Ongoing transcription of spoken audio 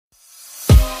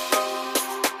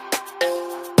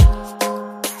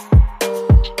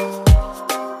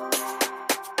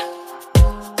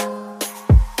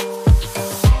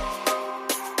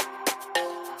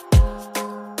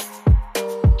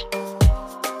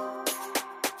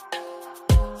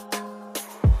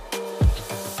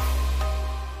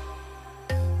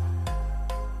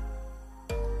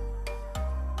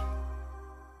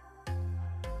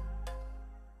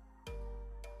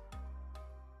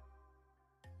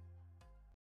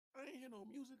no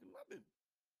music or nothing.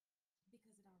 Because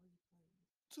it already played.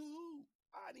 Two,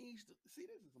 I need to see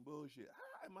this is some bullshit.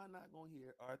 How am I not gonna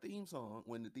hear our theme song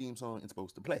when the theme song is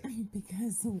supposed to play?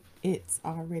 Because it's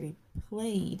already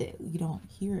played. You don't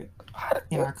hear it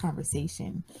in I, our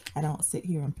conversation. I don't sit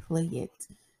here and play it.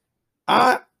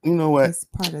 you know what? It's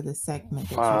part of the segment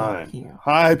that you don't Fine. hear.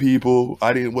 Hi, people.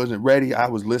 Wasn't ready. I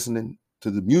was listening to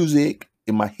the music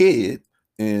in my head,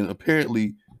 and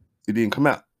apparently it didn't come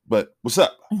out. But what's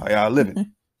up? How y'all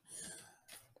living?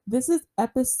 This is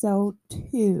episode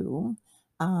 2.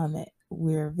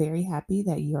 We're very happy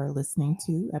that you are listening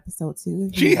to episode 2.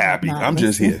 If She you have happy. not I'm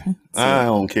just here. listened I to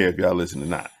don't care if y'all listen or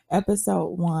not.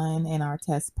 episode 1 and our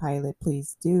test pilot,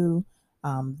 please do.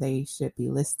 They should be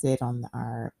listed on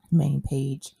our main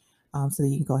page, so that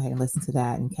you can go ahead and listen to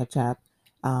that and catch up.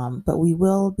 But we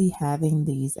will be having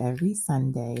these every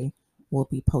Sunday. We'll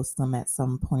be posting them at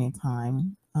some point in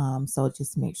time. So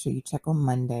just make sure you check on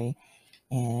Monday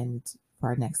and for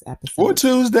our next episode. Or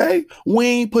Tuesday. We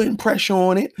ain't putting pressure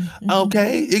on it. Mhm.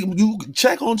 Okay. You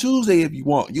check on Tuesday if you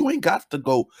want. You ain't got to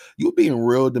go. You're being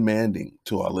real demanding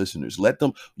to our listeners. Let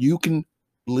them, you can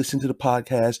listen to the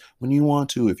podcast when you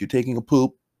want to. If you're taking a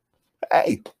poop,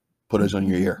 hey, put us on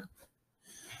your ear.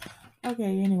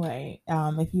 Okay, anyway,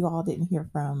 if you all didn't hear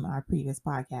from our previous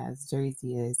podcast,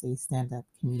 Jersey is a stand-up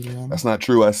comedian. That's not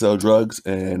true. I sell drugs,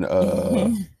 and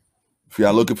if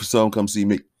y'all looking for some, come see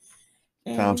me.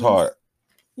 And Times hard.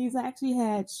 He's actually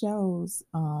had shows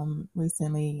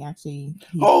recently. Actually,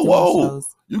 he's Oh, doing whoa. shows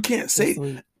You can't this say,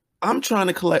 week. I'm trying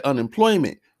to collect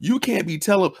unemployment. You can't be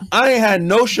telling, I ain't had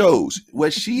no shows.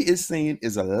 What she is saying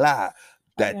is a lie.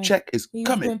 That Okay. check is He's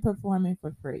coming. been performing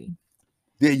for free.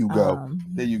 There you go.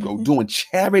 There you go. Doing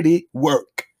charity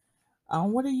work.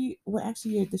 What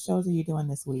actually the shows are you doing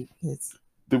this week?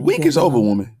 The week is over,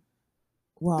 woman.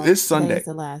 Well, It's Sunday. Today's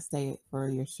the last day for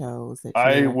your shows. That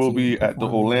I will be at the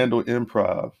Orlando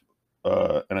Improv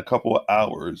in a couple of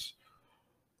hours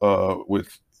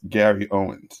with Gary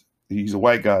Owens. He's a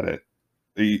white guy that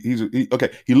okay.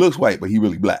 He looks white, but he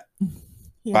really black.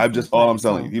 I'm just all I'm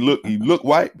telling you. He look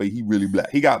white, but he really black.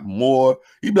 He got more.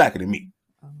 He blacker than me.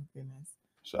 Oh goodness.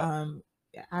 So.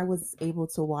 I was able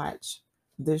to watch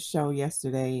this show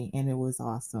yesterday, and it was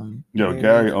awesome. Yo,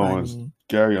 Gary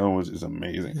Owens is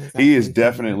amazing. He is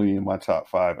definitely in my top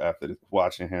 5 after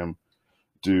watching him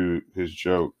do his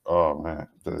joke. Oh man,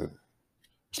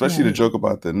 especially the joke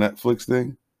about the Netflix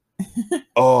thing.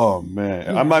 Oh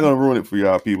man, I'm not gonna ruin it for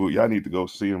y'all people. Y'all need to go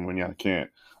see him when y'all can.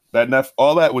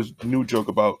 All that was new joke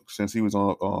about since he was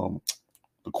on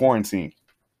the quarantine.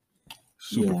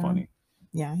 Super funny.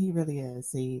 Yeah, he really is.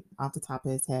 He, off the top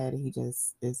of his head, he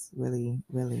just is really,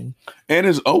 really. And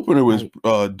his opener was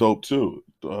dope too.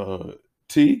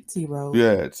 T Rose.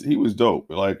 Yeah, he was dope.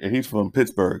 Like, and he's from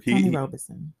Pittsburgh. Tony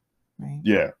Robinson, right?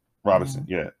 Yeah, Robinson.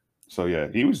 Yeah. So yeah,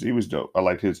 he was dope. I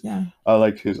liked his. Yeah. I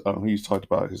liked his. He's talked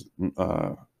about his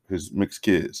mixed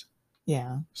kids.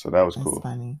 Yeah. So that was That's cool.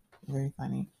 Funny, very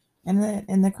funny.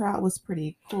 And the crowd was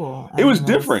pretty cool. It was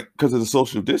different because of the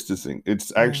social distancing.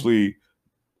 It's actually.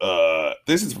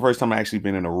 This is the first time I actually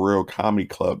been in a real comedy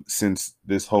club since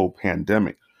this whole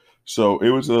pandemic. So it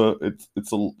was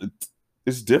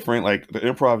it's different. Like the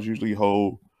improvs usually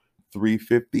hold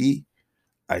 350.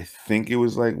 I think it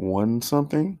was like 1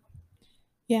 something.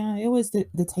 Yeah, it was the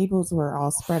tables were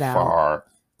all spread out.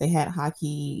 They had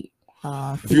hockey.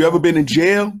 If you ever been in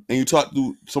jail and you talk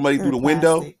to somebody through the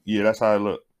window, yeah, that's how it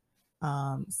looked.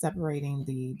 Separating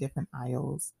the different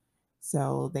aisles.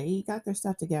 So they got their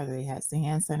stuff together. They had the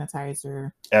hand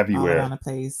sanitizer everywhere all around the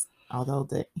place. Although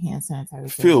the hand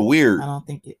sanitizer feel weird. I don't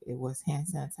think it was hand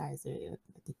sanitizer.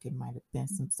 I think it might have been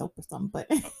some soap or something, but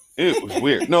it was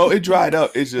weird. No, it dried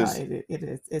up. It's just no, it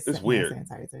is. It's weird. Hand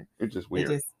sanitizer. It's just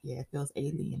weird. It feels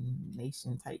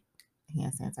alienation type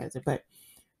hand sanitizer.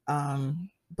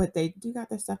 But they do got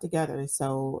their stuff together.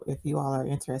 So if you all are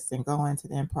interested in going to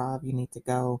the improv, you need to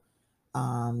go.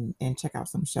 And check out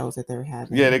some shows that they're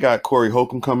having. Yeah, they got Corey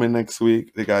Holcomb coming next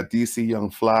week. They got DC Young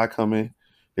Fly coming.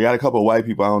 They got a couple of white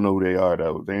people. I don't know who they are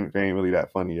though. They ain't really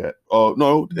that funny yet. Oh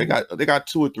no, they got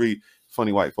 2 or 3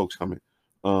 funny white folks coming.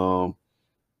 Paulie,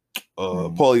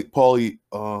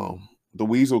 the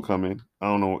Weasel coming. I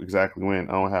don't know exactly when.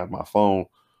 I don't have my phone,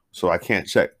 so I can't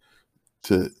check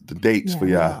to the dates for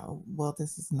y'all. No, well,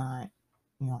 this is not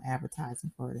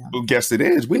advertising for them. Well, guess it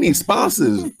is. We need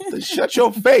sponsors. Shut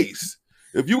your face.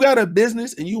 If you got a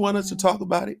business and you want us to talk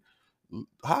about it,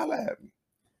 holla at me.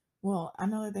 Well, I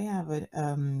know that they have a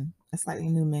slightly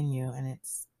new menu and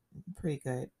it's pretty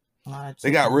good. A lot of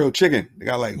chicken. They got real chicken. They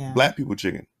got like black people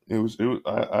chicken. It was.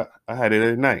 I had it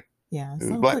every night. Yeah,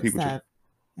 it was black people stuff. chicken.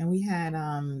 And we had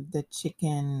the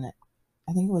chicken.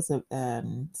 I think it was a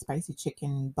spicy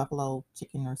chicken, buffalo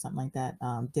chicken or something like that.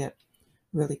 Dip,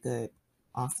 really good,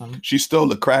 awesome. She stole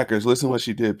the crackers. Listen what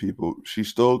she did, people. She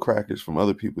stole crackers from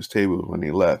other people's tables when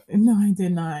they left. No, I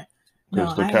did not.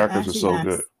 Because the crackers are so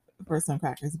good. For some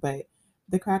crackers, but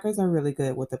the crackers are really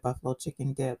good with the buffalo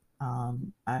chicken dip.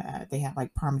 They have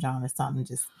like Parmesan or something.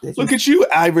 Look at you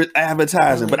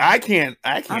advertising, but I can't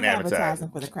I'm advertise. Advertising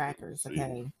for the crackers,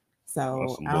 okay?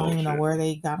 So I don't even know where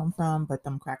they got them from, but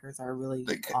them crackers are really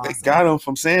awesome. They got them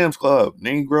from Sam's Club,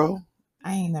 Negro.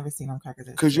 I ain't never seen them crackers.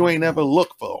 Because you ain't never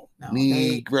looked for them. No,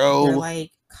 Negro. They're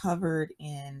like covered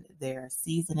in their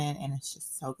seasoning, and it's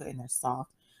just so good, and they're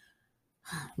soft.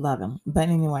 Love them. But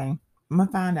anyway, I'm gonna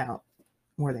find out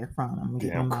where they're from. I'm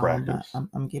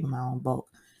gonna give them my own bulk.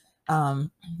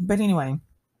 But anyway,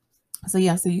 so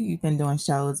yeah, so you've been doing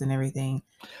shows and everything.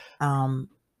 I'm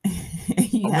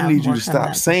gonna need you to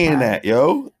stop saying that,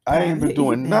 yo. I ain't been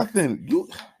doing nothing.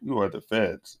 You are the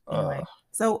feds. Anyway,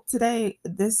 so today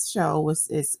this show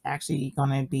is actually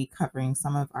gonna be covering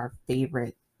some of our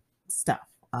favorite stuff,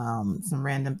 some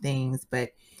random things,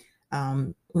 but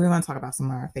we're gonna talk about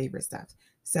some of our favorite stuff.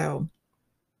 So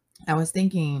I was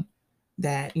thinking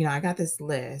that, I got this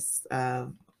list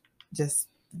of just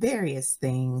various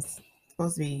things. It's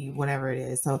supposed to be whatever it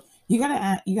is. So you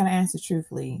gotta answer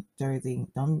truthfully, Jersey.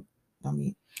 Don't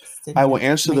be. I will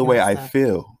answer the way I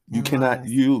feel. You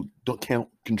can't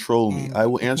control me. I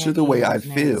will answer the way I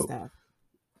feel.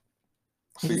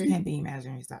 You just can't be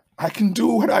imaginary stuff. I can do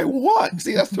what I want.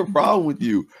 See, that's the problem with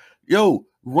you. Yo,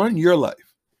 run your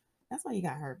life. That's why you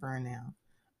got heartburn now.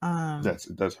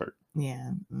 It does hurt.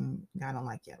 Yeah, I don't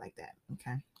like you like that.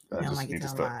 Okay, I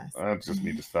just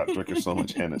need to stop drinking so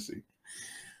much Hennessy.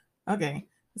 Okay,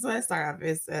 so let's start off.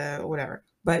 It's whatever.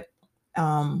 But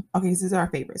okay, this is our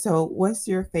favorite. So, what's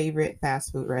your favorite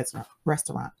fast food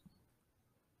restaurant?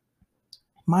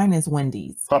 Mine is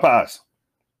Wendy's. Popeyes.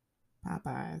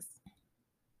 They're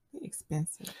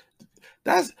expensive.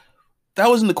 That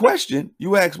wasn't the question.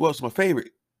 You asked what's my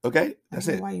favorite. Okay, that's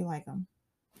it. Why you like them?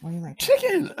 Why you like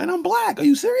chicken? Them? And I'm black. Are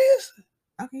you serious?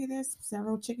 Okay, there's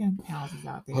several chicken houses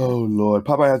out there. Oh Lord,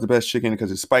 Popeye has the best chicken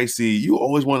because it's spicy. You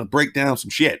always want to break down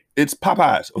some shit. It's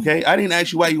Popeyes, okay? I didn't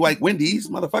ask you why you like Wendy's,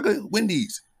 motherfucker.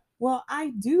 Wendy's. Well, I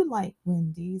do like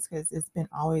Wendy's because it's been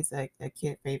always a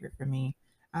kid favorite for me.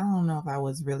 I don't know if I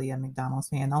was really a McDonald's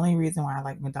fan. The only reason why I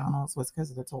like McDonald's was because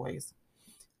of the toys.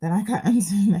 Then I got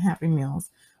into the Happy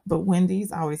Meals. But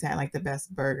Wendy's always had like the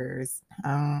best burgers.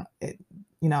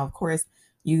 Of course,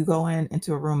 you go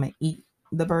into a room and eat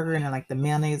the burger and like the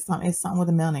mayonnaise, it's something with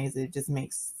the mayonnaise. It just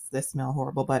makes the smell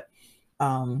horrible. But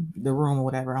the room or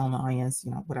whatever on the onions,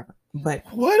 whatever. But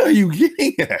what are you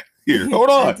getting at here? Hold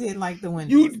on. I did like the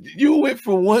Wendy's. You went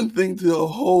from one thing to a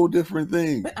whole different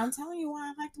thing. But I'm telling you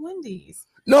why I liked Wendy's.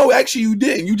 No, actually you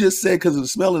didn't. You just said because of the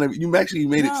smell and everything. You actually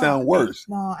made it sound worse.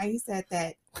 No, I said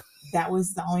that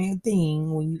was the only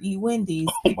thing when you eat Wendy's,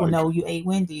 people know you ate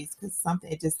Wendy's because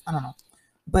something. It just I don't know,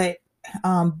 but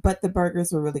the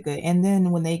burgers were really good. And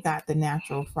then when they got the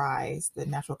natural fries, the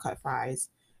natural cut fries,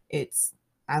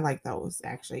 I like those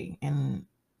actually, and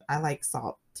I like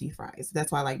salty fries.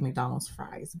 That's why I like McDonald's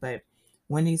fries. But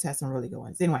Wendy's has some really good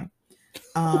ones. Anyway,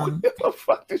 where the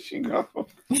fuck did she go?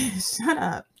 Shut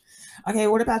up. Okay,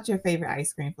 what about your favorite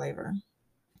ice cream flavor?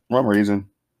 Rum raisin.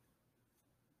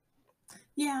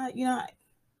 Yeah,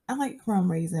 I like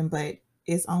rum raisin, but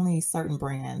it's only certain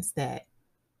brands that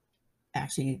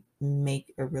actually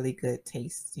make a really good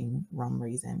tasting rum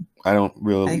raisin. I don't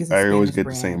really. I always get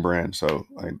the same brand, so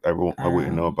I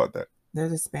wouldn't know about that.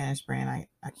 There's a Spanish brand.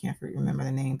 I can't remember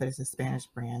the name, but it's a Spanish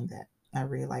brand that I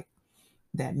really like.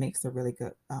 That makes a really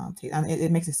good taste.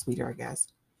 It makes it sweeter, I guess.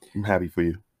 I'm happy for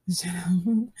you.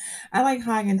 I like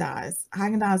Haagen-Dazs.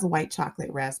 Haagen-Dazs white chocolate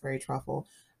raspberry truffle.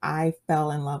 I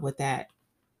fell in love with that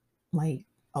like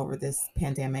over this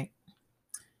pandemic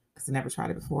because I never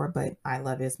tried it before, but I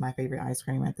love it. It's my favorite ice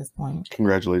cream at this point.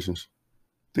 Congratulations.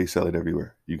 They sell it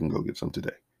everywhere. You can go get some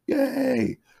today.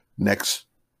 Yay. Next.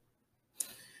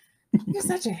 You're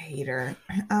such a hater.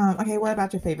 Okay, what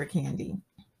about your favorite candy?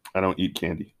 I don't eat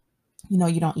candy. You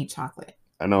don't eat chocolate.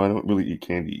 I know I don't really eat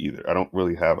candy either. I don't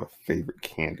really have a favorite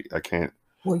candy. I can't.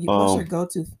 Well, what's your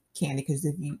go-to candy? Because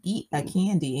if you eat a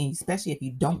candy, and especially if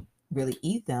you don't really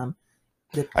eat them,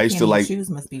 I used to like shoes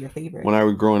must be your favorite. When I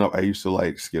was growing up, I used to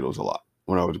like Skittles a lot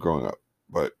when I was growing up,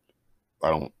 but I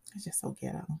don't. It's just so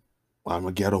ghetto. I'm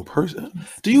a ghetto person.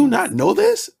 Do you not know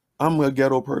this? I'm a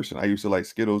ghetto person. I used to like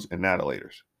Skittles and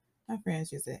Natalators. My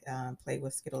friends used to play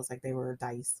with Skittles like they were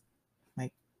dice.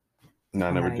 Like, no,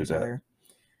 I never did that. Other.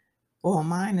 Well,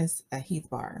 mine is a Heath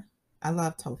bar. I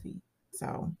love toffee,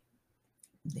 so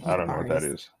I don't know what that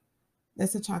is.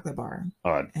 It's a chocolate bar.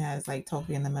 It has like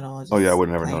toffee in the middle. Oh yeah, I would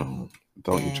never know.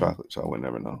 Don't eat chocolate, so I would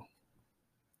never know.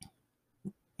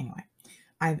 Anyway,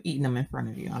 I've eaten them in front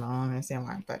of you. I don't understand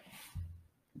why, but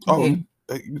okay.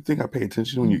 Oh, you think I pay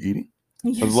attention when you're eating?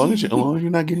 Yes, as long as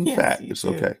you're not getting fat, it's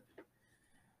okay.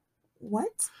 What?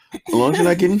 As long as you're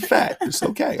not getting fat, it's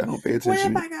okay. I don't pay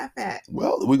attention. What if I got fat?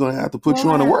 Well, we're gonna have to put you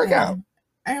on a workout.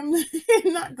 I'm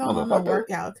not going on a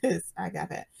workout because I got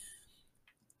fat.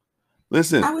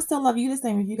 Listen, I would still love you the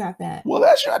same if you got fat. Well,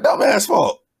 that's your dumbass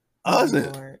fault.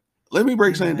 Listen, let me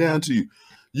break something down to you.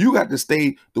 You got to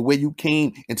stay the way you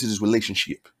came into this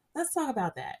relationship. Let's talk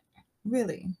about that.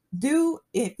 Really,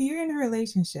 if you're in a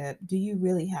relationship, do you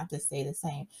really have to stay the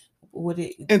same?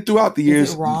 And throughout the years,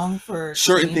 is it wrong for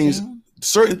certain changing?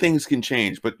 Certain things can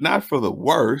change, but not for the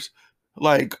worse.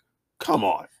 Like, come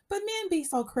on. But men be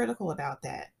so critical about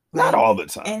that. Right? Not all the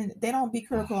time. And they don't be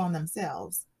critical on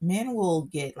themselves. Men will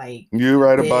get like, you're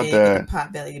right about that.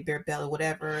 Pot belly, beer belly,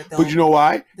 whatever. But you know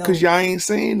why? Because y'all ain't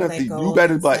saying nothing. You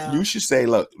better, but you should say,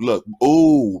 look,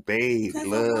 oh, babe,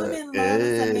 look. Women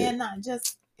love a man, not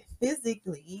just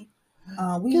physically.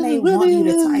 We may want you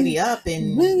to tidy up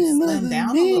and slim down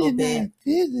a little bit.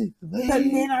 But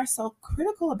men are so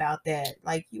critical about that.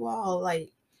 Like, you all,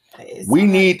 like, we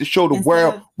need to show the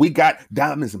world we got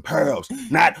diamonds and pearls,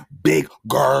 not big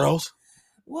girls.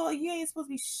 Well, you ain't supposed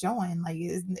to be showing. Like,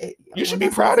 you should be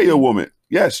proud of your woman.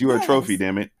 Yes, you're a trophy,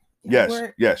 damn it.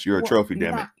 Yes, you're a trophy,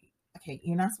 damn it. Okay,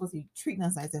 you're not supposed to be treating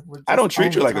us as if we're. I don't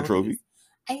treat you like a trophy.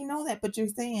 I know that, but you're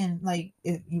saying like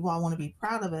if you all want to be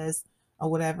proud of us or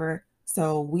whatever,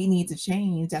 so we need to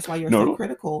change. That's why you're so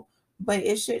critical. But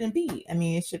it shouldn't be. I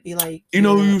mean, it should be like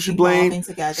you should blame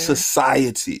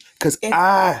society because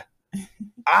I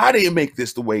didn't make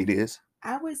this the way it is.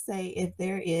 I would say if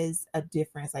there is a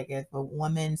difference, like if a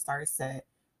woman starts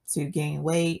to gain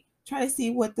weight, try to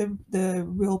see what the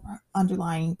real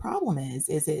underlying problem is.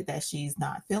 Is it that she's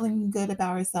not feeling good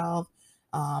about herself?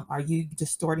 Are you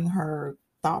distorting her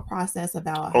thought process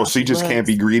about how she just can't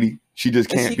be greedy? She just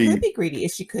can't be. She could be greedy.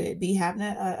 She could be having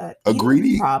a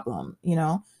greedy problem,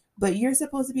 but you're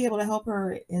supposed to be able to help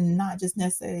her and not just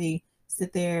necessarily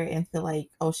sit there and feel like,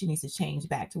 oh, she needs to change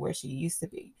back to where she used to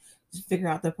be. Just figure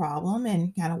out the problem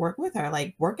and kind of work with her,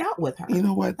 like work out with her. You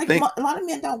know what? Like a lot of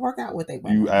men don't work out with their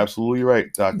women. You're absolutely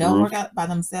right, Dr. They'll work out by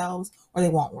themselves or they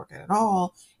won't work out at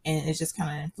all. And it's just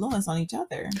kind of influence on each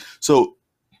other. So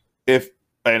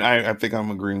and I think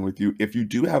I'm agreeing with you. If you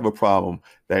do have a problem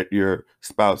that your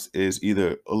spouse is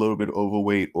either a little bit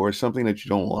overweight or something that you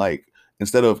don't like,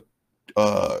 instead of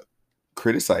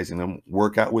criticizing them,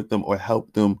 work out with them or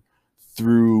help them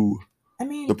through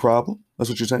the problem. That's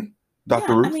what you're saying,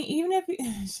 Dr. Ruth? I mean, even if you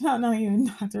don't know you,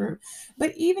 Dr. Ruth,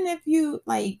 but even if you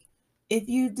if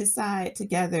you decide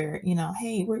together,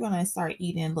 hey, we're going to start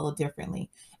eating a little differently.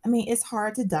 I mean, it's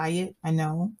hard to diet, I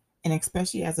know, and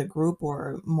especially as a group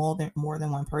or more than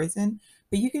one person,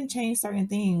 but you can change certain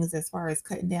things as far as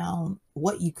cutting down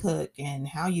what you cook and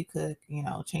how you cook,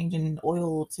 changing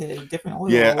oil to different oil.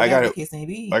 Yeah, I got to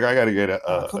get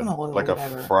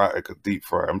a deep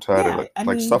fry. I'm tired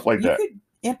of stuff like that. You could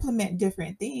implement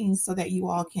different things so that you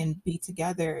all can be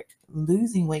together,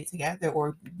 losing weight together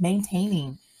or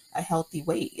maintaining a healthy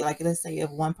weight. Like, let's say if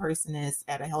one person is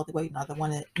at a healthy weight, another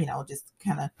one, just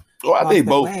kind of. Well, they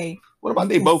both. What about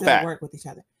they both fat? Work with each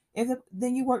other.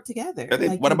 Then you work together.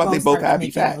 What about they both happy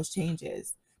fat? Those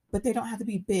changes, but they don't have to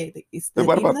be big.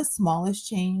 Even the smallest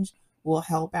change will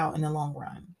help out in the long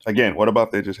run. Again, what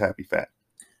about they're just happy fat?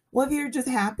 Well, if you're just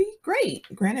happy, great.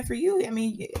 Granted for you, I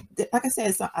mean, like I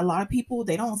said, a lot of people,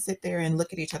 they don't sit there and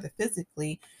look at each other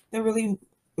physically. They're really,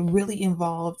 really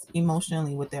involved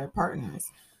emotionally with their partners.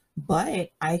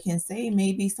 But I can say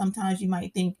maybe sometimes you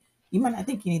might not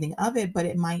think anything of it, but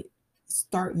it might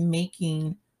start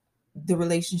making the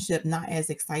relationship not as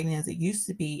exciting as it used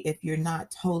to be if you're not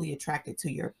totally attracted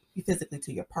to physically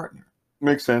to your partner.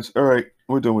 Makes sense. All right,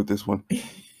 we're done with this one.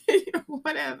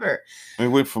 Whatever. We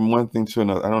went from one thing to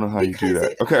another. I don't know how you do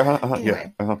that. Okay.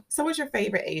 Anyway, yeah. So what's your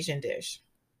favorite Asian dish?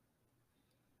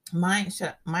 Mine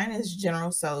is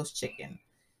General Tso's chicken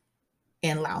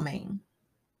and Lau Mein.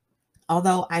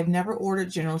 Although I've never ordered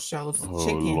General Tso's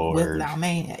chicken with Lau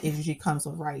Mein, it usually comes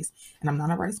with rice. And I'm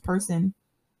not a rice person.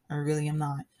 I really am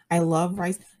not. I love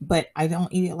rice, but I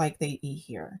don't eat it like they eat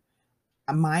here.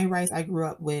 My rice, I grew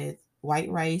up with white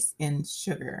rice and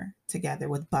sugar together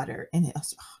with butter. And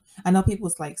I know people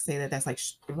say that that's like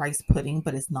rice pudding,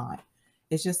 but it's not.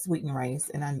 It's just sweetened rice.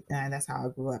 And that's how I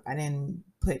grew up. I didn't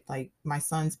put my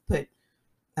sons put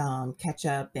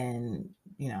ketchup and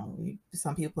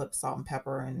some people put salt and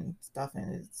pepper and stuff,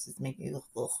 and it's just making it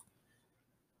ugh.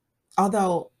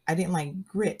 Although I didn't like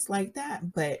grits like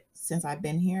that, but since I've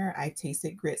been here, I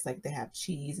tasted grits like they have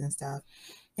cheese and stuff.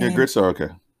 Yeah, And grits are okay.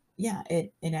 yeah,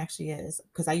 it actually is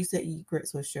because I used to eat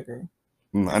grits with sugar.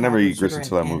 I Fried never with eat grits sugar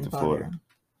until I moved and to Florida. butter.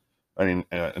 I didn't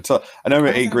until I never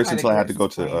I ate wasn't grits quite a until I had to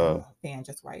grits go fan,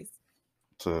 just rice.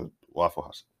 to Waffle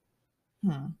House.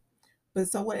 But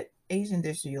so, what Asian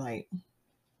dish do you like?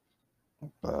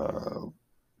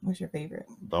 What's your favorite?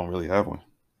 Don't really have one.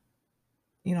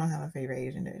 You don't have a favorite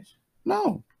Asian dish?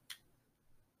 No.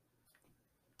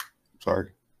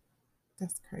 Sorry.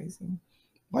 That's crazy.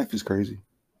 Life is crazy.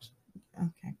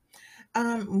 Okay.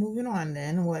 Moving on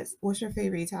then. What's your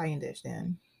favorite Italian dish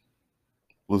then?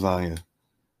 Lasagna.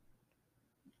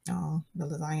 Oh, the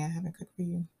lasagna I haven't cooked for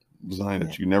you. Lasagna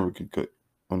that you never could cook.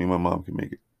 Only my mom can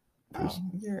make it. Oh,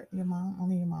 your mom?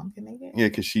 Only your mom can make it? Yeah,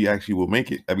 because she actually will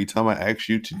make it. Every time I ask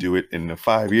you to do it, in the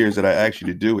 5 years that I asked you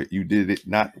to do it, you did it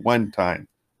not one time.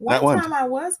 One time I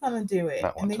was gonna do it,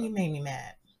 and then you made me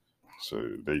mad.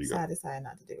 So there you go. So I decided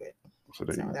not to do it. So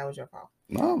there you go. That was your fault.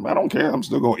 No, I don't care. I'm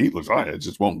still gonna eat lasagna. I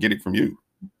just won't get it from you.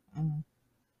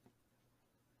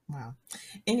 Wow.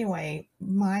 Anyway,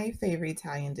 my favorite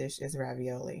Italian dish is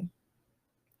ravioli.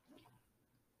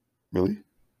 Really?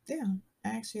 Yeah, I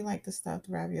actually like the stuffed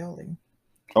ravioli.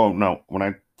 Oh no!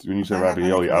 When you said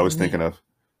ravioli, I was thinking of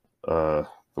the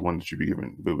one that you be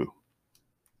giving Boo Boo.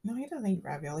 No, he doesn't eat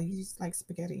ravioli. He just likes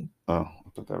spaghetti. Oh, I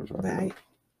thought that was ravioli.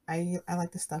 But I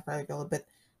like the stuffed ravioli, but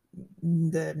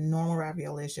the normal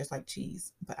ravioli is just like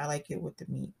cheese. But I like it with the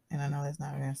meat, and I know that's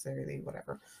not necessarily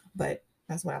whatever, but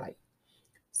that's what I like.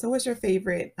 So, what's your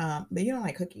favorite? But you don't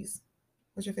like cookies.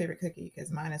 What's your favorite cookie? Because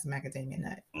mine is macadamia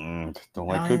nut. Don't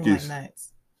like cookies. Like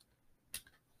nuts.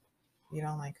 You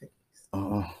don't like cookies.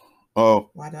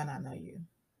 Oh. Why do I not know you?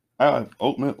 I like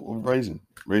oatmeal raisin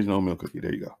oatmeal cookie.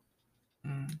 There you go.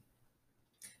 How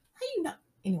you not?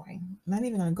 Anyway, I'm not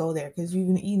even gonna go there because you've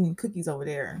been eating cookies over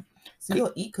there. So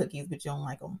you'll eat cookies, but you don't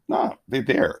like them. Nah, they're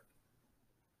there.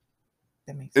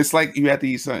 That makes sense. It's like you have to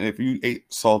eat something. If you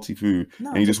ate salty food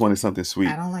and you just wanted something sweet.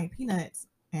 I don't like peanuts,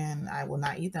 and I will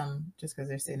not eat them just because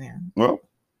they're sitting there. Well,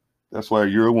 that's why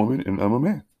you're a woman and I'm a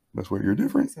man. That's why you're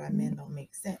different. That's why men don't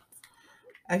make sense.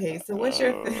 Okay, so what's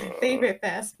your favorite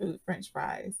fast food French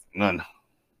fries? None.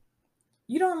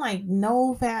 You don't like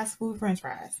no fast food French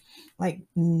fries? Like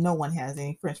no one has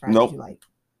any French fries that you like?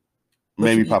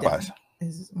 Maybe Popeyes.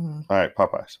 All right,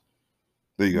 Popeyes.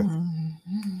 There you go.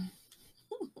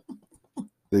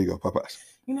 There you go, Popeyes.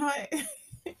 You know what?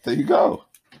 There you go.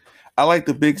 I like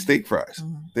the big steak fries.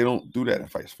 They don't do that in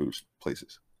fast food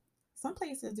places. Some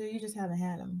places do. You just haven't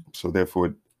had them. So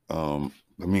therefore, that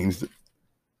means that.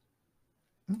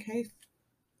 Okay.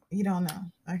 You don't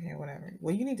know. Okay, whatever.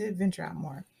 Well, you need to venture out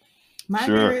more. My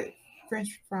favorite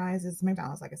French fries is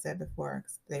McDonald's, like I said before.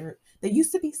 They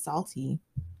used to be salty,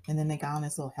 and then they got on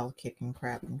this little health kick and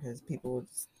crap because people have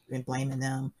been blaming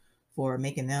them for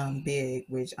making them big,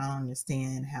 which I don't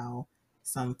understand how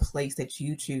some place that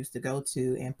you choose to go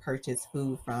to and purchase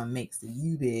food from makes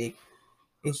you big.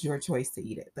 It's your choice to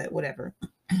eat it, but whatever.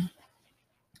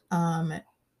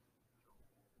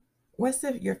 What's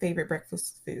your favorite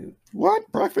breakfast food? What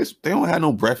breakfast? They don't have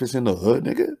no breakfast in the hood,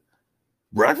 nigga.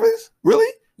 Breakfast? Really?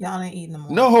 Y'all ain't eating in the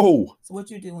morning. No. So what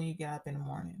you do when you get up in the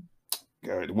morning?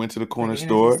 Went to the corner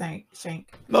store.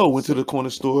 No, went to the corner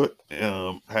store.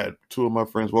 Had two of my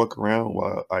friends walk around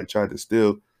while I tried to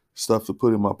steal stuff to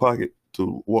put in my pocket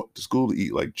to walk to school to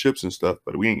eat, like chips and stuff.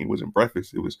 But it wasn't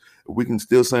breakfast. It was, if we can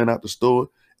steal something out the store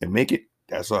and make it,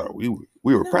 that's all. We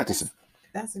were practicing.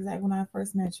 That's exactly when I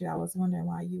first met you. I was wondering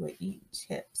why you would eat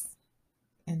chips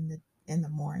in the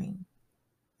morning.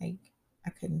 Like I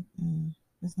couldn't.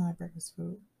 It's not breakfast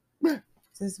food. Yeah.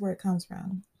 So this is where it comes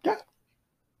from. Yeah.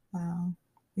 Wow.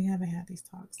 We haven't had these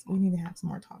talks. We need to have some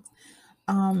more talks.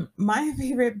 My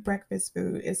favorite breakfast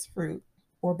food is fruit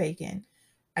or bacon.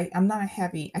 I'm not I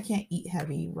can't eat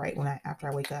heavy right after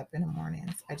I wake up in the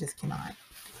mornings. I just cannot.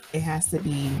 It has to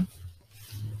be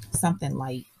something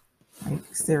light,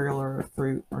 like cereal or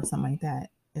fruit or something like that.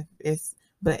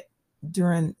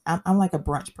 I'm like a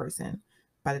brunch person.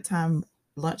 By the time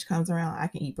lunch comes around, I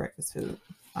can eat breakfast food.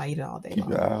 I eat it all day long. Keep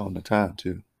your eye on the time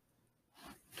too.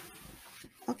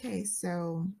 Okay,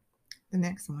 so the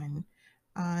next one.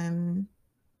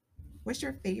 What's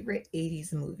your favorite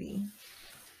 80s movie?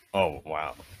 Oh,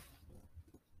 wow.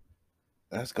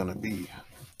 That's gonna be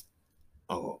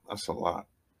that's a lot.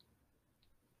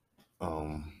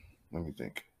 Let me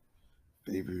think.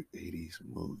 Favorite 80s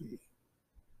movie.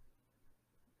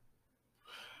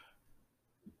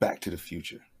 Back to the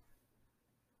Future.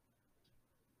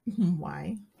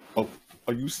 Why? Oh,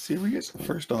 are you serious?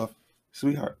 First off,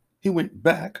 sweetheart, he went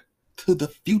back to the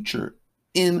future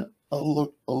in A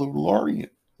DeLorean.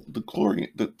 The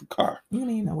car. You don't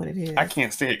even know what it is. I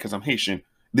can't say it because I'm Haitian.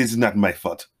 This is not my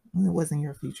fault. It wasn't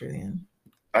your future then.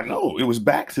 I know it was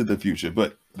Back to the Future,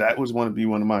 but that was one of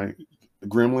my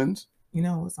Gremlins. You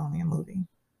know, it was only a movie.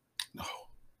 No,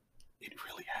 it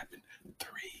really happened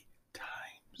 3 times.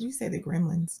 You say the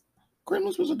Gremlins.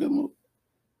 Gremlins was a good movie.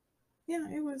 Yeah,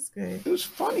 it was good. It was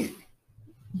funny.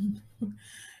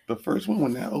 The first one,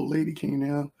 when that old lady came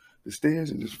down the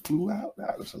stairs and just flew out,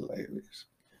 that was hilarious.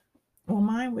 Well,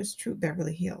 mine was Troop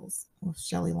Beverly Hills with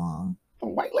Shelley Long. The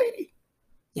white lady?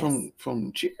 Yes.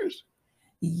 From Cheers?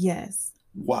 Yes.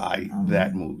 Why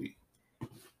that movie?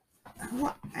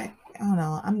 Well, I don't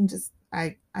know.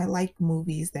 I like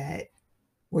movies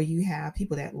where you have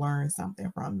people that learn something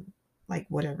from, like,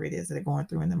 whatever it is that they're going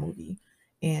through in the movie.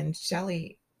 And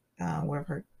Shelley, whatever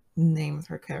her name of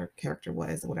her character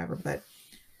was or whatever, but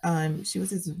she was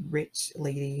this rich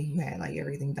lady who had like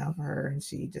everything done for her, and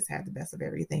she just had the best of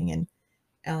everything.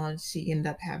 And she ended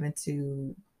up having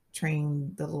to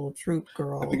train the little troop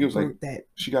girl. I think it was like that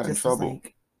she got in trouble.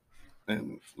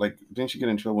 And like, didn't she get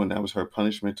in trouble and that was her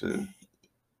punishment to?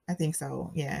 I think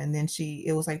so, yeah. And then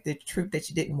it was like the troop that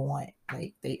she didn't want.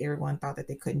 Like everyone thought that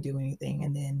they couldn't do anything,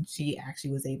 and then she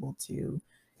actually was able to,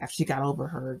 after she got over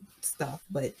her stuff,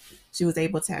 but she was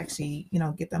able to actually,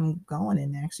 get them going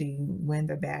and actually win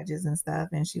their badges and stuff.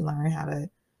 And she learned how to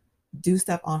do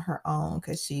stuff on her own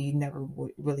because she never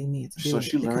really needed to do it. So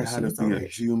she learned how to be a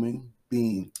human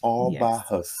being all by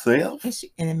herself,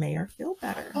 and it made her feel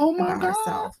better about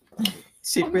herself.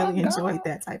 She really enjoyed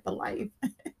that type of life.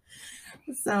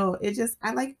 So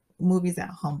I like movies that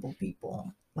humble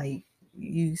people. Like,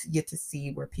 you get to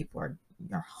see where people are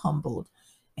humbled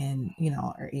and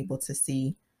are able to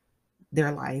see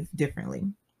their life differently.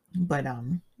 But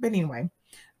anyway,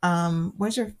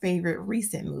 what's your favorite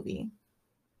recent movie?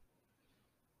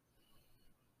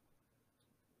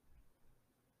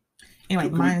 Anyway,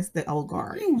 mine's The Old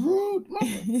Guard. You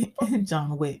rude.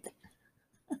 John Wick.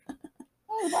 I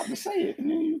was about to say it, and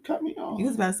then you cut me off. You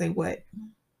was about to say what?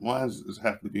 Mine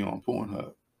have to be on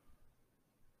Pornhub.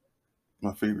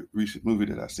 My favorite recent movie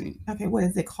that I've seen. Okay, what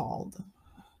is it called?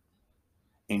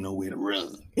 Ain't No Way to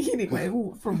Run. Anyway,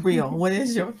 for real, what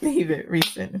is your favorite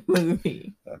recent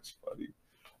movie? That's funny.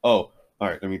 Oh, all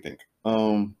right. Let me think.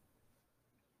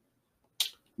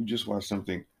 We just watched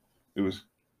something. It was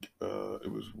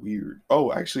weird.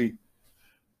 Oh, actually,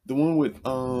 the one with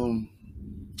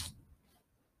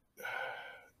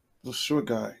the short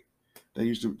guy that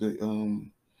used to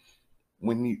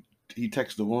when he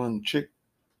texted the one chick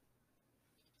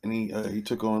and he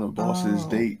took on a boss's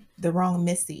date. The Wrong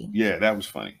Missy. Yeah, that was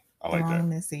funny. I like that. The Wrong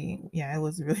Missy. Yeah, it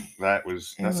was really.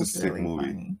 That's a sick really movie.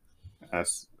 Funny.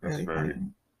 That's really very.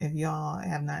 Funny. If y'all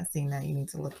have not seen that, you need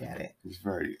to look at it. It's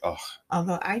very.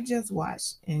 Although I just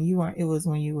watched, and it was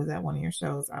when you was at one of your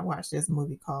shows. I watched this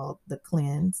movie called The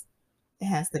Cleanse. It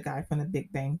has the guy from The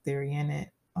Big Bang Theory in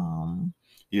it.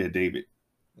 Yeah, David.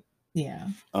 Yeah.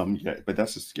 Yeah, but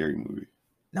that's a scary movie.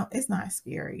 No, it's not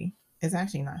scary. It's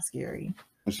actually not scary.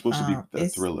 It's supposed to be a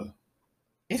thriller.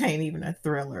 It ain't even a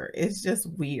thriller. It's just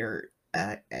weird.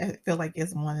 I feel like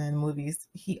it's one of the movies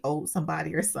he owed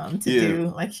somebody or something to do,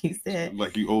 like he said.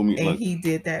 Like, you owe me. And he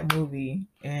did that movie,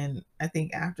 and I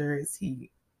think afterwards he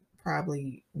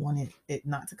probably wanted it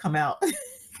not to come out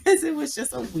because it was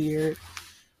just a weird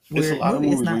movie.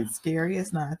 It's not scary.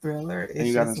 It's not a thriller. And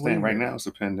you got to understand, right now it's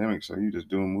a pandemic, so you're just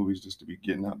doing movies just to be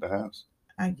getting out the house.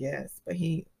 I guess, but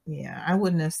I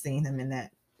wouldn't have seen him in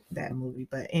that movie.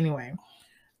 But anyway,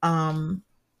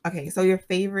 okay. So your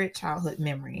favorite childhood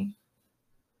memory?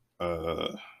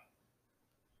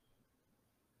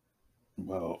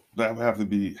 Well, that would have to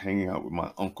be hanging out with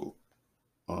my uncle.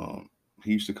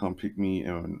 He used to come pick me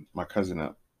and my cousin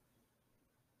up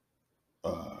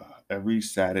every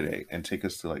Saturday and take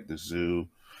us to like the zoo.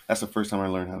 That's the first time I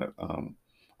learned how to.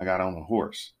 I got on a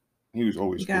horse. He was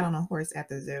always. You got on a horse at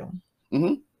the zoo.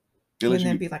 Mm-hmm. Wouldn't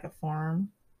it be like a farm?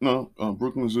 No,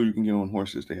 Brooklyn Zoo. You can get on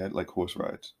horses. They had like horse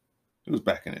rides. It was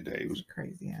back in the day. It was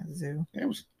crazy. Yeah, the zoo. It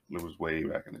was way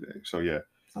back in the day. So yeah,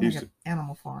 like an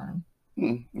animal farm.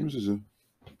 It was a zoo.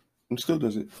 And still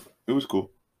does it. It was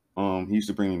cool. He used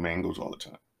to bring me mangoes all the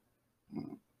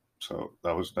time. So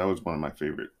that was one of my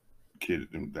favorite kids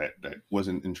that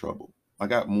wasn't in trouble. I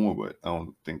got more, but I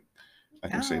don't think I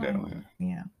can say that on here.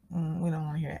 Yeah, we don't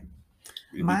want to hear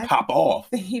it. My pop off.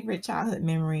 Favorite childhood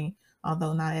memory,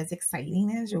 although not as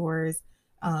exciting as yours,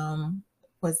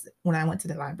 was when I went to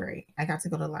the library. I got to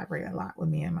go to the library a lot with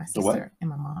me and my sister and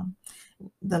my mom.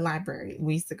 The library.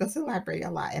 We used to go to the library a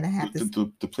lot, and I had this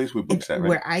the place where books at, right?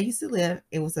 Where I used to live.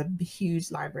 It was a huge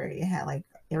library. It had like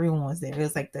everyone was there. It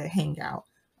was like the hangout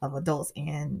of adults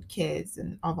and kids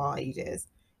and of all ages.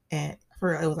 And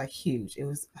for it was like huge. It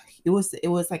was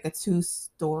like a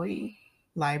 2-story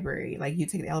library. Like you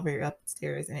take the elevator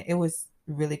upstairs, and it was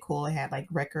really cool. It had like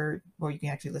record where you can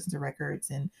actually listen to records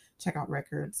and check out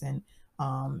records, and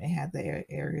it had the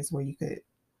areas where you could,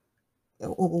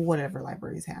 or whatever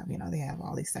libraries have, they have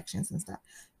all these sections and stuff.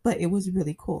 But it was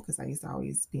really cool because I used to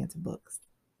always be into books.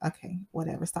 Okay,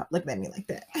 whatever. Stop looking at me like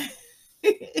that.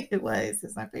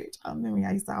 It's my favorite childhood memory.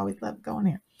 I used to always love going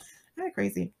there. I had a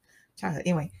crazy childhood.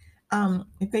 Anyway, my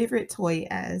favorite toy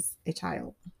as a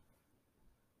child.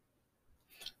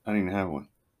 I didn't have one.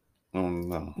 Oh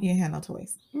no. You didn't have no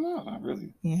toys. No, not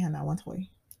really. You didn't have not one toy.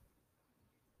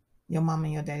 Your mom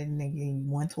and your daddy didn't give you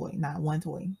one toy, not one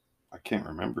toy. I can't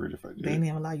remember it if I did. They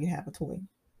didn't allow you to have a toy.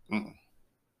 Mm-mm.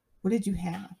 What did you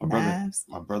have? Knives?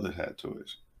 My brother had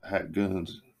toys. I had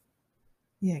guns.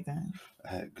 Yeah, guns.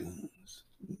 I had guns.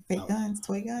 Fake guns?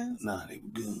 Toy guns? Nah, they were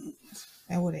guns.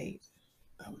 At what age?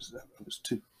 I was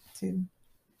 2. 2.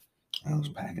 I was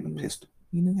packing a pistol.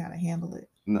 You knew how to handle it?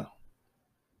 No.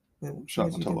 But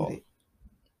shot my toe off.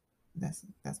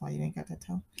 That's why you didn't got that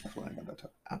toe? That's why I got that toe.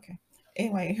 Okay.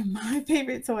 Anyway, my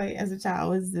favorite toy as a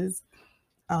child was this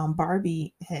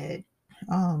Barbie head,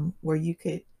 where you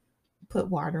could put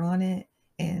water on it,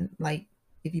 and like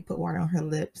if you put water on her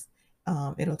lips,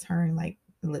 it'll turn like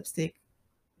lipstick,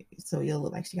 so it'll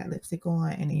look like she got lipstick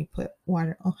on, and then you put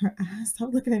water on her eyes.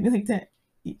 Stop looking at me like that.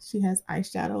 She has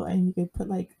eyeshadow, and you could put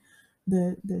like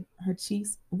her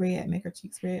cheeks red, make her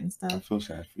cheeks red and stuff. I feel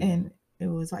sad for you. And it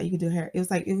was like you could do hair. It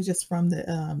was just from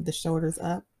the shoulders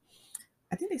up.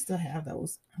 I think they still have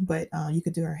those, but you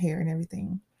could do her hair and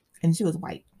everything. And she was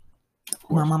white.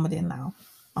 My mama didn't allow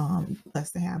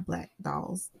us to have black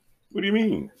dolls. What do you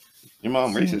mean? Your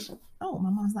mom racist? Oh,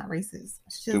 my mom's not racist.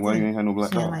 Then why you ain't have no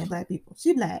black dolls? She didn't like black people.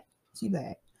 She black.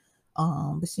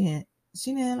 But she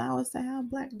didn't allow us to have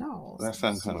black dolls. That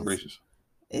sounds kind of racist.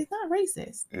 It's not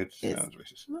racist. It sounds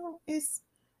racist. No,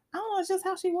 I don't know. It's just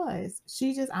how she was.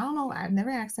 I don't know. I've never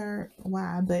asked her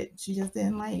why, but she just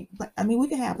didn't like. But I mean, we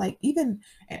could have like and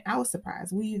I was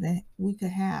surprised. We could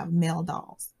have male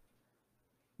dolls,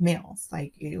 males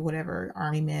like whatever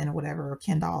Army men or whatever, or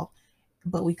Ken doll,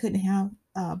 but we couldn't have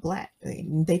black.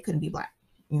 They couldn't be black.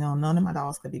 None of my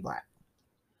dolls could be black.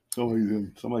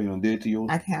 Somebody done did to you.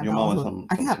 I can have dolls.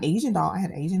 I can have Asian doll. I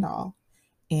had an Asian doll,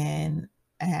 and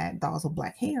I had dolls with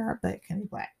black hair, but can be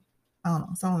black. I don't know.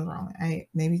 Something's wrong.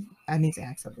 Maybe I need to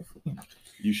ask her before,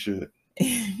 You should.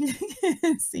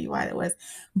 See why it was.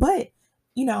 But,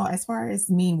 as far as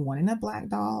me wanting a black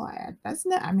doll, I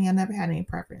never had any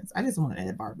preference. I just wanted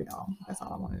a Barbie doll. That's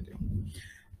all I wanted to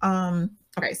do.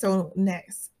 Okay, so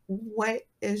next, what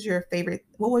was your favorite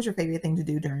thing to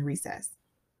do during recess?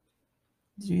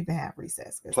 Did you even have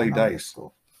recess? Play dice.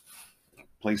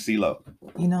 Play CeeLo.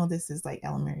 This is like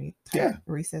elementary type.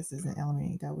 Recesses in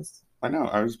elementary. I know.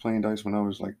 I was playing dice when I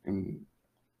was like in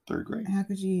 3rd grade. How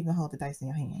could you even hold the dice in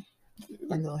your hand?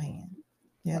 Your little hand.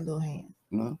 You had a little hand.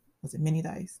 No. Was it mini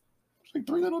dice? It's like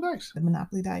 3 little dice. The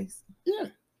Monopoly dice? Yeah.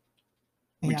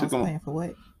 And y'all was playing for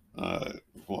what?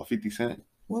 For 50 cents.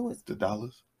 What was the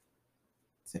dollars?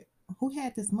 So who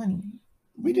had this money?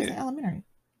 We did. Elementary.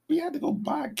 We had to go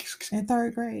buy in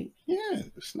 3rd grade. Yeah,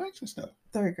 snacks and stuff.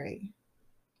 3rd grade.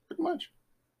 Pretty much.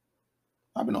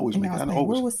 I've been always making.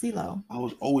 Where was CeeLo? I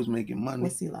was always making money.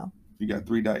 What's CeeLo? You got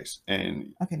 3 dice,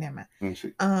 and okay, never mind.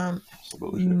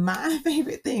 My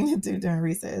favorite thing to do during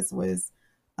recess was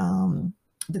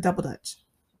the double dutch.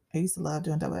 I used to love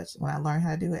doing double dutch. When I learned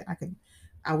how to do it,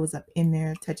 I was up in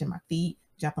there touching my feet,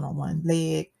 jumping on one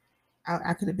leg.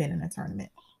 I could have been in a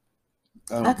tournament.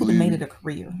 I could have made it a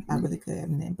career. I really could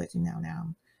have. But now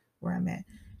I'm where I'm at.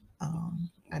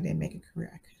 I didn't make a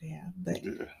career. I could have, but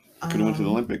yeah. Could have went to the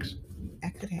Olympics. I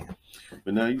could have.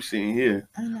 But now you sitting here.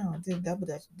 I know the double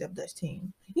dutch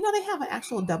team. They have an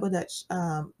actual double dutch.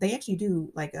 They actually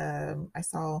do like I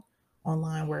saw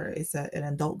online where it's an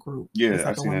adult group. Yeah,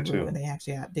 I've seen that too. And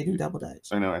they do double dutch.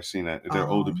 I know, I've seen that. They're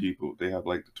older people. They have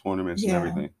like the tournaments and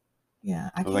everything. Yeah,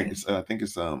 I think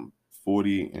it's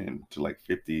 40 and to like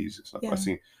 50s and stuff. Yeah.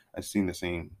 I've seen the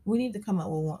same. We need to come up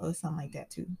with something like that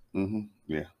too.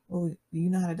 Yeah. Well, do you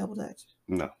know how to double dutch?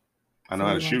 No, I know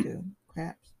how to shoot.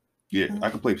 Craps. Yeah, I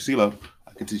can play CeeLo.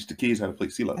 I can teach the kids how to play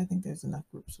CeeLo. I think there's enough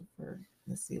groups for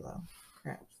the CeeLo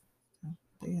craps.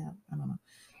 They have. I don't know.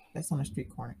 That's on the street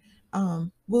corner.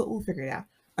 We'll figure it out.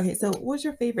 Okay, so what's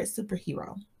your favorite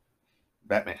superhero?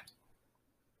 Batman.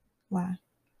 Why?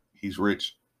 He's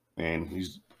rich and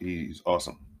he's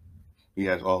awesome. He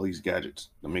has all these gadgets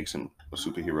that makes him a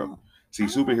superhero. See,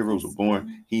 superheroes were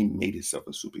born. He made himself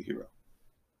a superhero.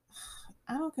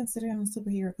 I don't consider him a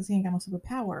superhero because he ain't got no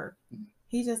superpower.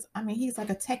 He just, I mean, he's like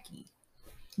a techie.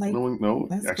 Like, no,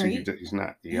 that's actually, great. he's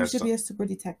not. He should be a super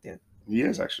detective. He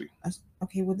is actually.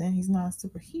 Okay, well then he's not a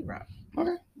superhero.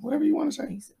 Okay, whatever you want to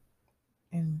say.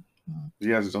 And he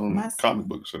has his own comic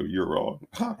book, so you're wrong.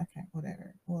 Okay,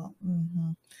 whatever. Well,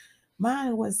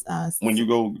 mine was when you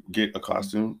go get a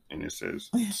costume and it says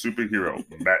superhero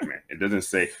Batman, it doesn't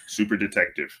say super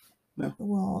detective. No.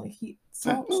 Well,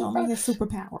 show me his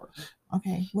superpower.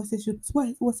 Okay, what's his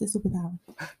superpower?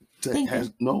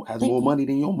 Has more money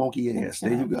than your monkey ass.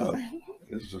 There you go.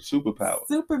 It's a superpower.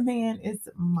 Superman is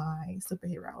my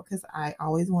superhero because I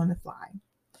always wanted to fly.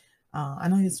 I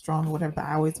know he's strong or whatever, but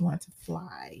I always wanted to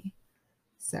fly.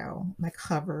 So like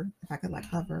hover, if I could like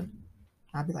hover,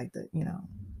 I'd be like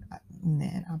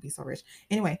man, I'll be so rich.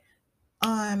 Anyway,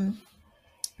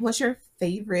 what's your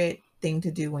favorite thing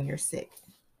to do when you're sick?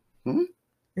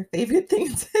 Your favorite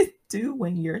thing to do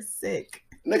when you're sick?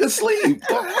 Nigga, sleep.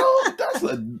 That's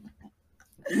a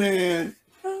man.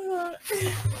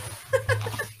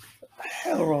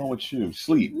 Hell wrong with you?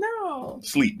 Sleep. No.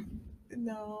 Sleep.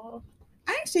 No.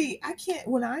 Actually, I can't.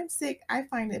 When I'm sick, I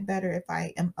find it better if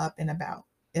I am up and about.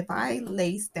 If I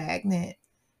lay stagnant,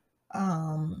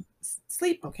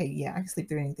 sleep. Okay, yeah, I can sleep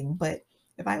through anything. But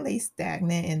if I lay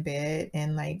stagnant in bed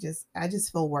and I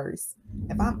just feel worse.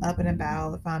 If I'm up and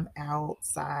about, if I'm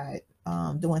outside,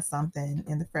 doing something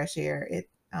in the fresh air,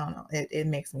 I don't know. It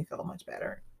makes me feel much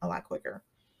better, a lot quicker.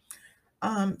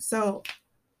 So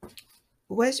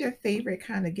what's your favorite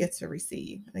kind of gift to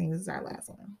receive? I think this is our last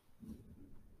one.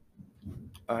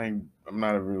 I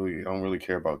don't really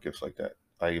care about gifts like that.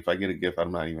 Like if I get a gift,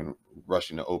 I'm not even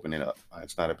rushing to open it up.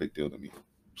 It's not a big deal to me.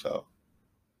 So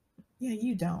yeah,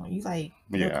 you don't. You like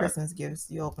your Christmas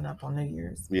gifts you open up on New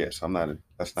Year's. Yes, I'm not.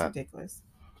 That's not ridiculous.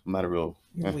 I'm not a real.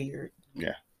 You're weird.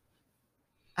 Yeah.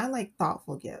 I like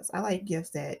thoughtful gifts. I like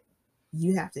gifts that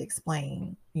you have to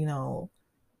explain,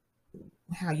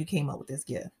 how you came up with this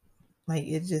gift. Like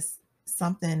it's just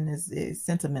something is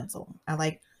sentimental. I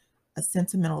like a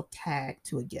sentimental tag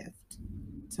to a gift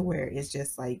to where it's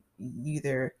just like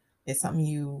either it's something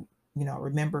you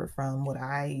remember from what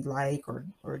I like or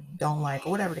don't like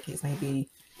or whatever the case may be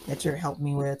that you're helping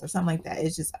me with or something like that.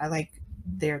 It's just I like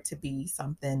there to be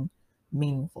something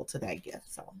meaningful to that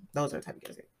gift. So those are the type of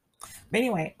gifts. But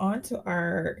anyway, on to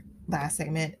our last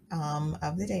segment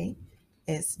of the day.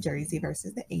 It's Jersey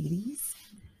versus the 80s.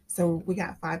 So we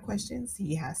got 5 questions.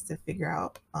 He has to figure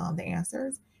out the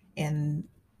answers and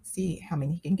see how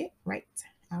many he can get right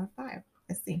out of 5.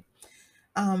 Let's see.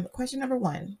 Question number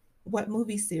 1. What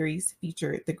movie series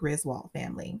featured the Griswold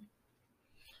family?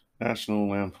 National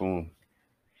Lampoon.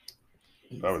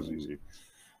 That was easy.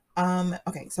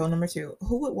 Okay, so number 2.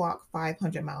 Who would walk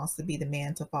 500 miles to be the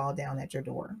man to fall down at your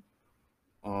door?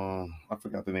 I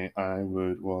forgot the name. I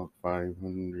would walk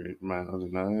 500 miles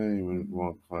and I would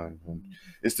walk 500.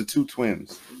 It's the 2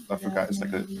 twins. I forgot.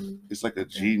 It's like a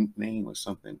G name or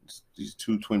something. It's these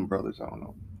 2 twin brothers. I don't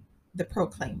know. The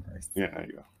Proclaimers. Yeah, there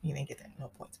you go. You didn't get that. No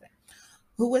points for that.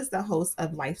 Who was the host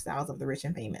of Lifestyles of the Rich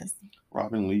and Famous?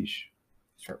 Robin Leach.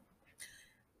 Sure.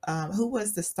 Who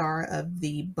was the star of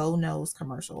the Bo Knows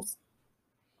commercials?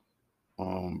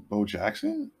 Bo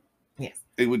Jackson? Yes.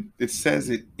 It says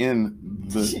it in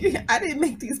the I didn't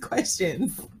make these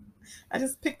questions. I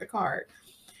just picked the card.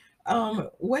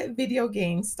 What video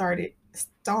game starred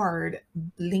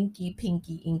Blinky,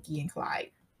 Pinky, Inky, and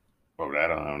Clyde? Oh, that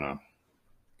I don't know.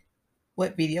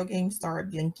 What video game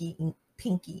starred Blinky,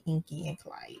 Pinky, Inky, and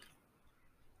Clyde?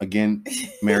 Again,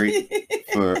 Mary,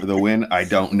 for the win, I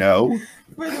don't know.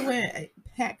 For the win,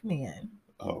 Pac-Man.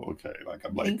 Oh, okay. Like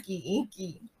I'm like Pinky,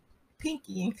 Inky,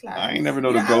 Pinky, and Clyde. I ain't never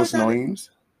know the ghost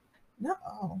names.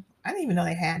 No, I didn't even know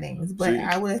they had names, but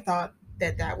I would have thought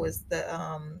that was the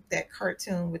that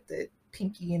cartoon with the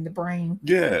Pinky and the brain.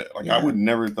 Yeah, I would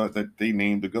never thought that they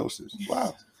named the ghosts.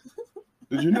 Wow.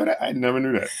 Did you know that? I never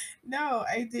knew that. No,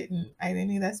 I didn't. I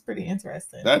didn't. That's pretty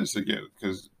interesting. That is a good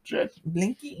because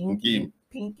Blinky, Inky,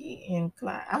 Pinky, and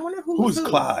Clyde. I wonder who's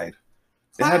Clyde.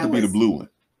 It had to be the blue one.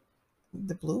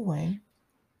 The blue one.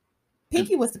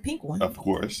 Pinky was the pink one. Of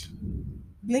course.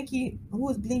 Blinky. Who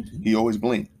was Blinky? He always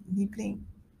blinked. He blinked.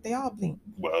 They all blinked.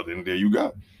 Well, then there you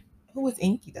go. Who was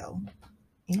Inky though?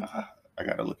 Inky? I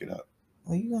gotta look it up.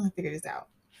 Well, you're gonna figure this out.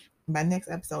 By next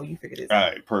episode, you figure this out. All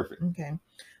right, perfect. Okay.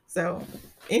 So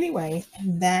anyway,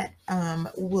 that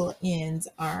will end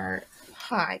our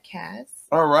podcast.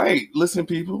 All right. Listen,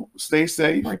 people, stay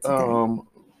safe.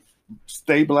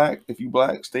 Stay black if you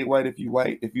black, stay white if you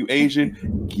white. If you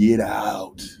Asian, get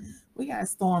out. We got a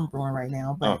storm brewing right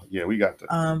now, but yeah, we got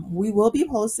that. We will be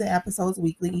posting episodes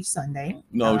weekly each Sunday.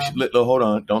 No, hold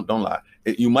on, don't lie.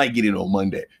 You might get it on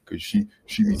Monday because she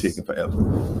be taking forever.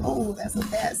 Oh, that's a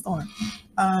bad storm.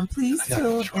 Please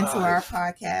tune into our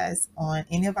podcast on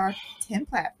any of our 10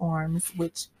 platforms,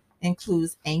 which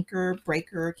includes Anchor,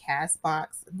 Breaker,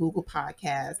 Castbox, Google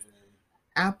Podcasts,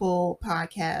 Apple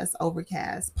Podcasts,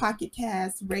 Overcast, Pocket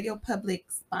Cast, Radio Public,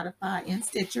 Spotify, and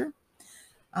Stitcher.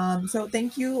 So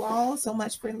thank you all so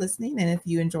much for listening. And if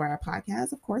you enjoy our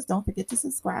podcast, of course, don't forget to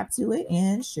subscribe to it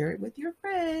and share it with your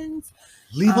friends.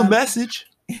 Leave a message.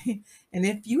 And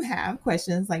if you have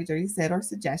questions, like Jerry said, or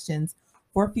suggestions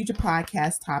for future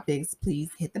podcast topics, please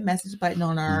hit the message button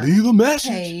on our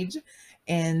page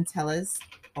and tell us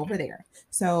over there.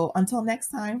 So until next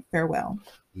time, farewell.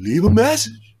 Leave a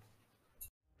message.